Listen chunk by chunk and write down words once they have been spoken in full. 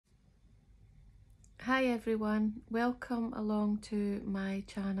Hi everyone, welcome along to my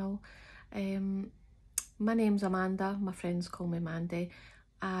channel. My name's Amanda, my friends call me Mandy.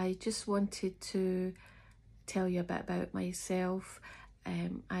 I just wanted to tell you a bit about myself.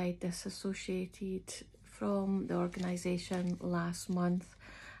 I disassociated from the organisation last month,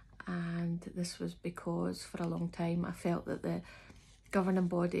 and this was because for a long time I felt that the governing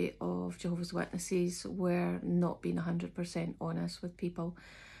body of Jehovah's Witnesses were not being 100% honest with people.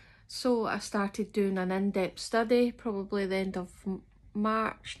 So I started doing an in-depth study, probably the end of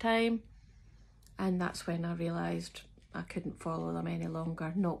March time, and that's when I realised I couldn't follow them any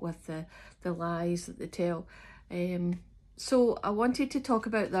longer, not with the lies that they tell. So I wanted to talk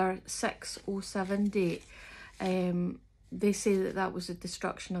about their 607 date. They say that that was the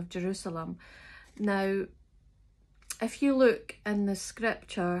destruction of Jerusalem. Now, if you look in the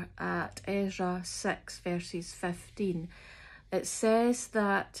scripture at Ezra 6 verses 15, it says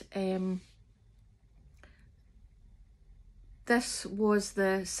that this was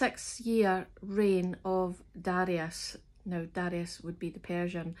the 6th-year reign of Darius. Now, Darius would be the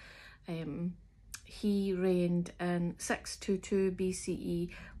Persian. He reigned in 622 BCE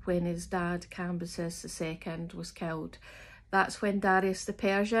when his dad, Cambyses II, was killed. That's when Darius the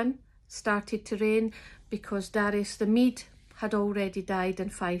Persian started to reign, because Darius the Mede had already died in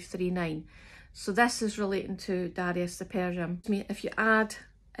 539. So this is relating to Darius the Persian. If you add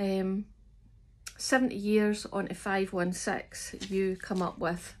 70 years onto 516, you come up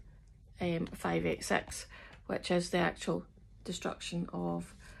with 586, which is the actual destruction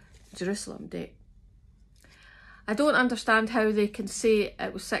of Jerusalem date. I don't understand how they can say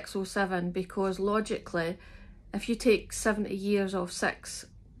it was 607, because logically, if you take 70 years off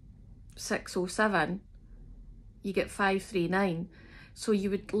 607, you get 539. So you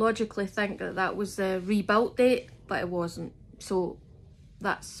would logically think that that was the rebuilt date, but it wasn't. So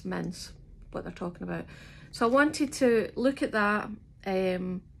that's mince, what they're talking about. So I wanted to look at that.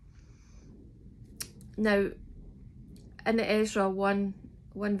 Now, in Ezra 1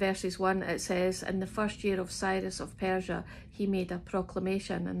 verses 1, it says, in the first year of Cyrus of Persia, he made a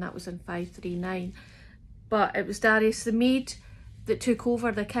proclamation, and that was in 539. But it was Darius the Mede that took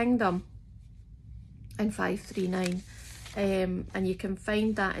over the kingdom in 539. And you can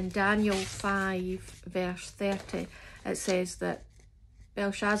find that in Daniel 5 verse 30. It says that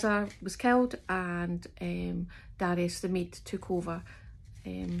Belshazzar was killed and Darius the Mede took over,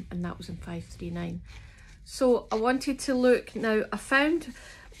 and that was in 539. So I wanted to look. Now, I found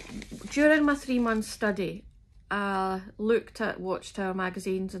during my 3-month study, I looked at Watchtower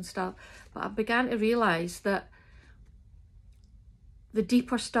magazines and stuff, but I began to realise that the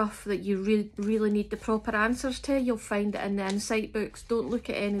deeper stuff that you really need the proper answers to, you'll find it in the insight books. Don't look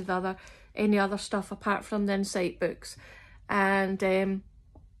at any other stuff apart from the insight books. And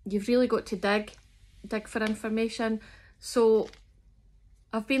you've really got to dig for information. So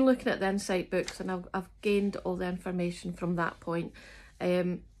I've been looking at the insight books, and I've gained all the information from that point.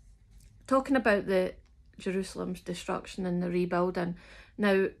 Talking about the Jerusalem's destruction and the rebuilding.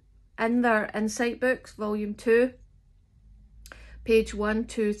 Now, in their insight books, volume 2, page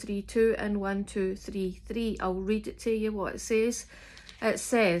 1232 and 1233, I'll read it to you what it says. It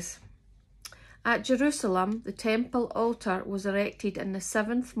says, at Jerusalem, the temple altar was erected in the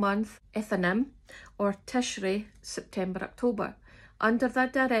 7th month, Ethanim, or Tishri, September-October, under the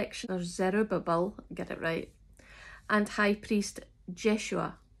direction of Zerubbabel, get it right, and high priest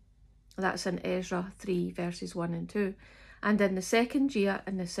Jeshua. That's in Ezra 3 verses 1 and 2. And in the 2nd year,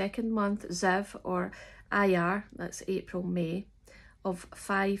 in the 2nd month, Ziv, or Ayar, that's April-May, of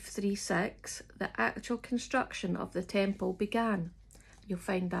 536, the actual construction of the temple began. You'll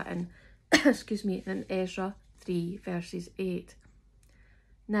find that in, excuse me, in Ezra 3 verses 8.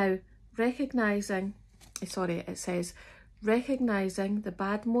 Now, it says, recognising the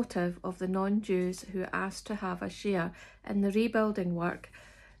bad motive of the non-Jews who asked to have a share in the rebuilding work,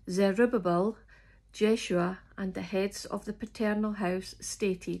 Zerubbabel, Jeshua, and the heads of the paternal house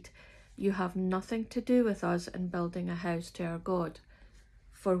stated, you have nothing to do with us in building a house to our God,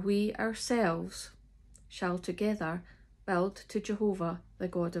 for we ourselves shall together build to Jehovah, the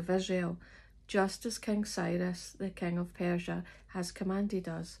God of Israel, just as King Cyrus, the king of Persia, has commanded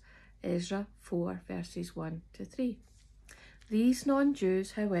us. Ezra 4 verses 1 to 3. These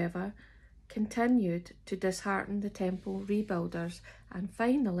non-Jews, however, continued to dishearten the temple rebuilders, and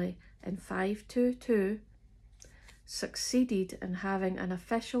finally, in 522, succeeded in having an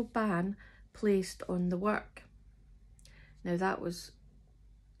official ban placed on the work. Now, that was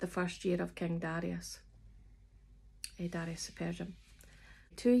the first year of King Darius, Darius the Persian.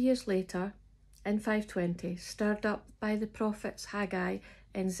 2 years later, in 520, stirred up by the prophets Haggai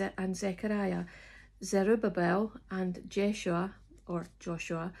and Zechariah, Zerubbabel and Joshua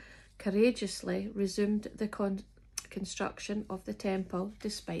courageously resumed the construction of the temple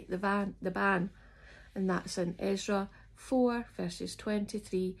despite the ban. And that's in Ezra 4 verses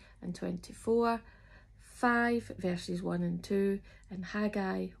 23 and 24, 5 verses 1 and 2, and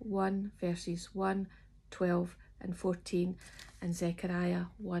Haggai 1 verses 1, 12 and 14, and Zechariah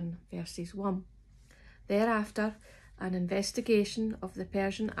 1 verses 1. Thereafter, an investigation of the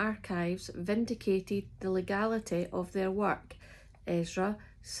Persian archives vindicated the legality of their work, Ezra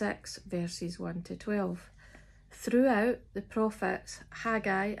 6 verses 1 to 12. Throughout, the prophets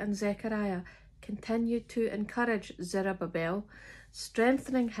Haggai and Zechariah continued to encourage Zerubbabel,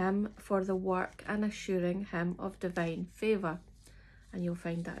 strengthening him for the work and assuring him of divine favour. And you'll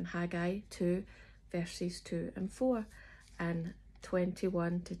find that in Haggai 2 verses 2 and 4, and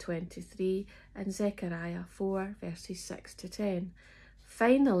 21 to 23, and Zechariah 4 verses 6 to 10.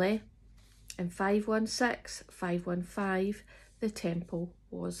 Finally, in 515, the temple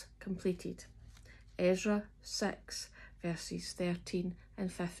was completed. Ezra 6 verses 13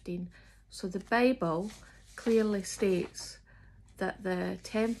 and 15. So the Bible clearly states that the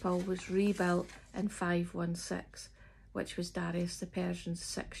temple was rebuilt in 516, which was Darius the Persian's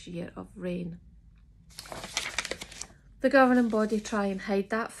 6th year of reign. The governing body try and hide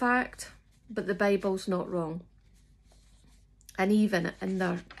that fact, but the Bible's not wrong. And even in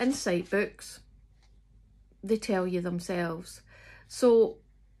their insight books, they tell you themselves. So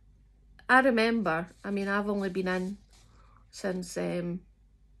I remember, I've only been in since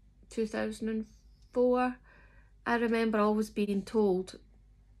 2004. I remember always being told,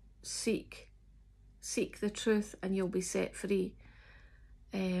 seek the truth and you'll be set free,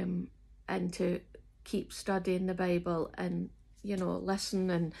 and to keep studying the Bible and, listen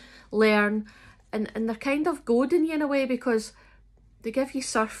and learn. And they're kind of goading you in a way, because they give you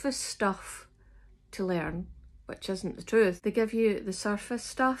surface stuff to learn, which isn't the truth. They give you the surface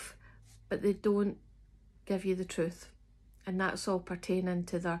stuff, but they don't give you the truth. And that's all pertaining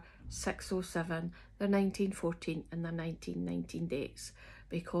to their 607, their 1914 and their 1919 dates,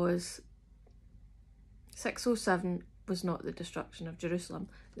 because 607 was not the destruction of Jerusalem.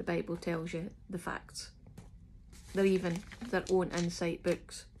 The Bible tells you the facts. They're even their own insight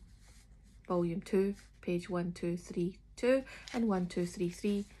books. Volume 2, page 1232 and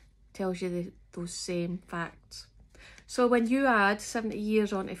 1233 tells you those same facts. So when you add 70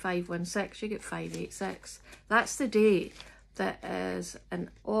 years onto 516, you get 586. That's the date that is in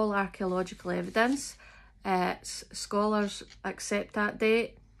all archaeological evidence. Scholars accept that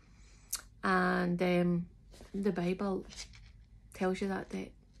date, and the Bible tells you that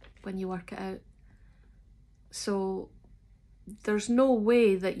date when you work it out. So there's no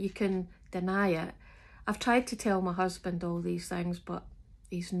way that you can deny it. I've tried to tell my husband all these things, but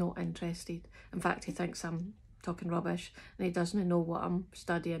he's not interested. In fact, he thinks I'm talking rubbish, and he doesn't know what I'm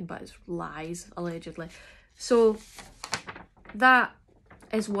studying, but it's lies, allegedly. So that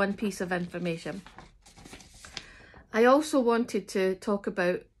is one piece of information. I also wanted to talk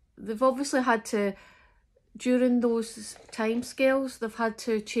about, they've obviously had to, during those time scales, they've had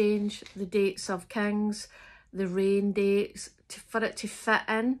to change the dates of kings, the reign dates, for it to fit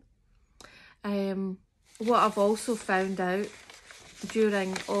in. What I've also found out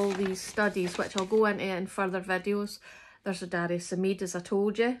during all these studies, which I'll go into in further videos, there's a Darius the Mede, as I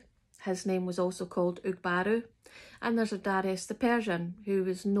told you. His name was also called Ugbaru. And there's a Darius the Persian, who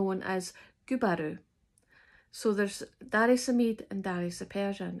was known as Gubaru. So there's Darius the Mede and Darius the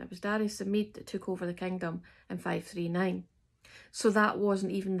Persian. It was Darius the Mede that took over the kingdom in 539. So that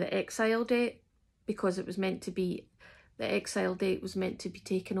wasn't even the exile date, because it was meant to be, the exile date was meant to be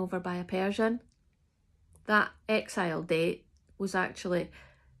taken over by a Persian. That exile date was actually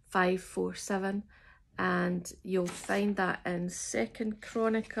 547, and you'll find that in 2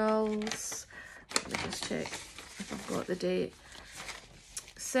 Chronicles. Let me just check if I've got the date.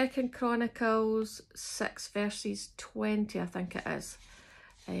 2 Chronicles 6 verses 20, I think it is,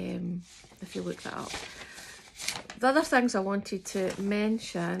 if you look that up. The other things I wanted to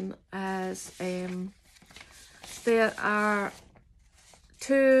mention is there are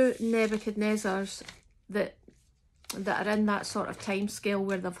 2 Nebuchadnezzars that are in that sort of time scale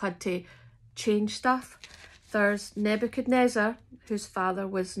where they've had to change stuff. There's Nebuchadnezzar, whose father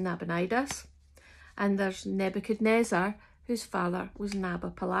was Nabonidus, and there's Nebuchadnezzar, whose father was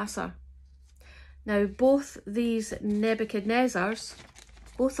Nabopolassar. Now, both these Nebuchadnezzars,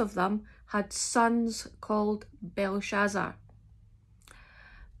 both of them had sons called Belshazzar.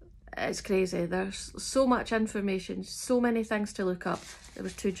 It's crazy. There's so much information, so many things to look up. There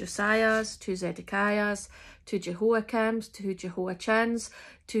was 2 Josiahs, 2 Zedekiahs, 2 Jehoiakims, 2 Jehoiachins,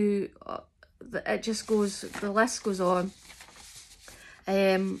 2 it just goes, the list goes on.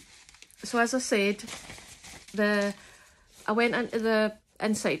 So as I said, I went into the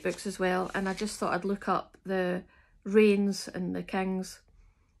insight books as well, and I just thought I'd look up the reigns and the kings.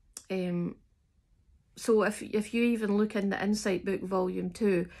 So if you even look in the insight book volume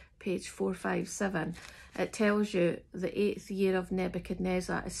 2, page 457, it tells you the 8th year of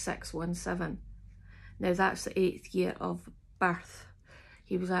Nebuchadnezzar is 617. Now that's the 8th year of birth.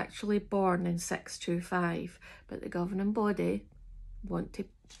 He was actually born in 625, but the governing body want to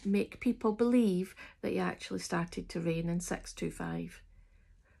make people believe that he actually started to reign in 625.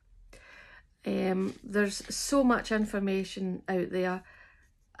 There's so much information out there,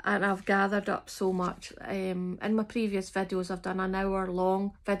 and I've gathered up so much. In my previous videos, I've done an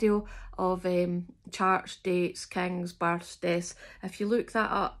hour-long video of charts, dates, kings, births, deaths. If you look that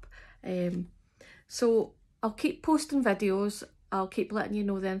up. So I'll keep posting videos. I'll keep letting you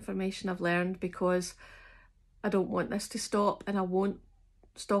know the information I've learned, because I don't want this to stop, and I won't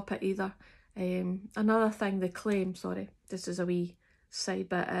stop it either. Another thing they claim, sorry, this is a wee side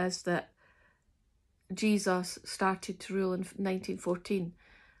bit, is that Jesus started to rule in 1914.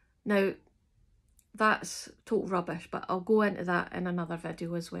 Now, that's total rubbish, but I'll go into that in another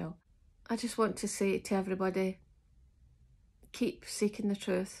video as well. I just want to say to everybody, keep seeking the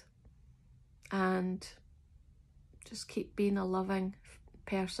truth, and just keep being a loving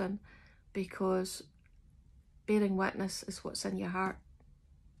person, because bearing witness is what's in your heart.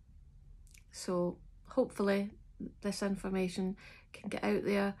 So hopefully this information can get out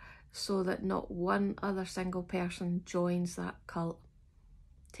there so that not one other single person joins that cult.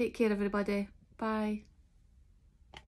 Take care, everybody. Bye.